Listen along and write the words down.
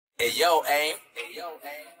Hey yo, aim.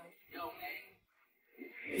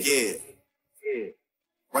 Yeah.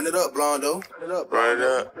 Run it up, Blondo. Run it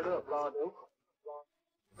up.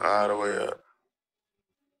 All the way up.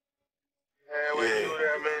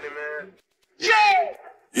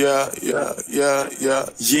 Yeah,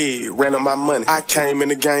 ran up my money. I came in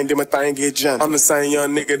the game, did my thing, get jumped. I'm the same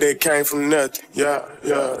young nigga that came from nothing. Yeah.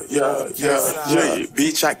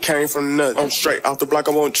 Bitch, I came from nothing. I'm straight off the block,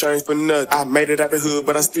 I won't change for nothing. I made it out the hood,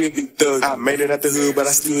 but I still be thug. I made it out the hood, but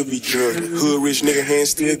I still be drug. Hood rich nigga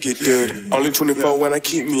hands still get dirty. Only 24 when I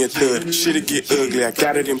keep me a thug. Shit'll get ugly, I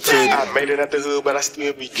got it in plug. I made it out the hood, but I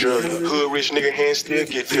still be drug. Hood rich nigga hands still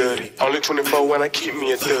get dirty. Only 24 when I keep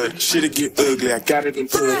me a thug. Shit'll get ugly, I got it in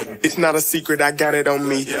plug. It's not a secret, I got it on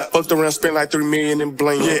me. Fucked around, spent like 3 million in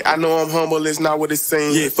bling. Yeah, I know I'm humble, it's not what it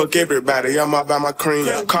seems. Yeah, fuck everybody, I'm out by my cream.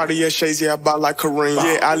 Cartier shades, yeah, I bought like Kareem.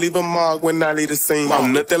 Yeah, I leave a mark when I leave the scene.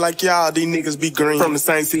 I'm nothing like y'all, these niggas be green. From the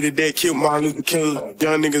same city that killed Martin Luther King.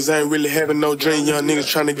 Young niggas ain't really having no dream. Young niggas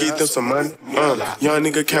trying to get them some money. Young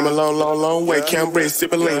nigga came a long way. Count bread,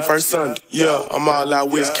 sipping lean, first Sunday. Yeah, I'm all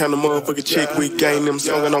out west, count a motherfucking check. We gang them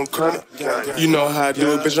swinging on credit. You know how I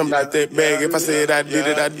do it, bitch, I'm about that bag. If I said I did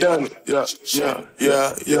it, I done it.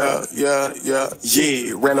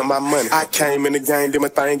 Yeah, ran up my money. I came in the game, did my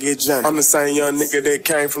thing, get jumped. I'm the same young nigga that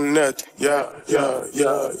came from nothing. Yeah.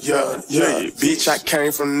 Bitch, I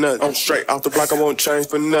came from nothing. I'm straight off the block, I won't change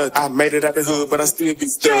for nothing. I made it out the hood, but I still be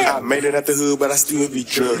thug. I made it out the hood, but I still be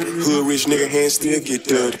drug. Hood rich nigga hands still get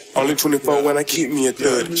dirty. Only 24 when I keep me a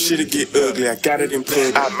thug. Shit'll get ugly, I got it in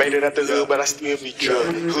plug. I made it out the hood, but I still be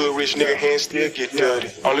drug. Hood rich nigga hands still get dirty.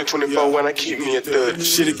 Only 24 when I keep me a thug.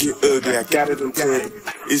 Shit'll get ugly, I got it in plug.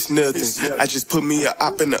 It's nothing, I just put me a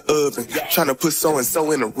op in the oven. Tryna put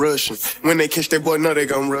so-and-so in a Russian. When they catch that boy, know they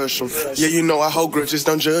gon' rush him. Yeah, you know I hold grudges,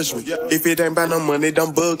 don't judge me. If it ain't about no money,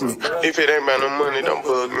 don't bug me. If it ain't about no money, don't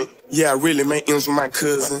bug me. Yeah, I really make M's with my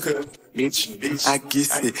cousin. Bitch, I get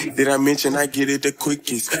it. Did I mention I get it the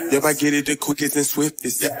quickest? Yep, I get it the quickest and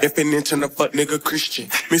swiftest. If an inch on a fuck nigga Christian.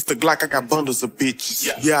 Mr. Glock, I got bundles of bitches.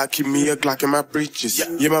 Yeah, I keep me a Glock in my breeches.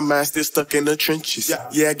 Yeah, my mind still stuck in the trenches.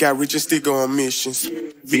 Yeah, I got rich and still go on missions.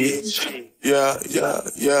 Bitch. Yeah,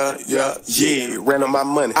 ran up my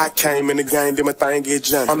money. I came in the game, did my thing, get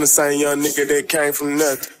jumped. I'm the same young nigga that came from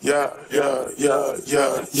nothing. Yeah.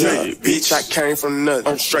 Bitch, I came from nothing.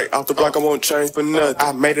 I'm straight off the block, I won't change for nothing.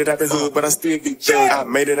 I made it out the hood, but I still be thug. I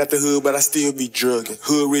made it out the hood, but I still be drugging.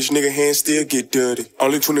 Hood rich nigga hands still get dirty.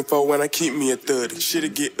 Only 24 when I keep me a 30. Shit'll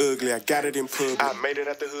get ugly, I got it in public. I made it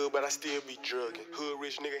out the hood, but I still be drugging. Hood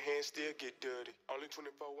rich nigga hands still get dirty. Only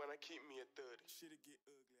 24 when I keep me a 30. Shit'll get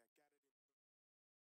ugly.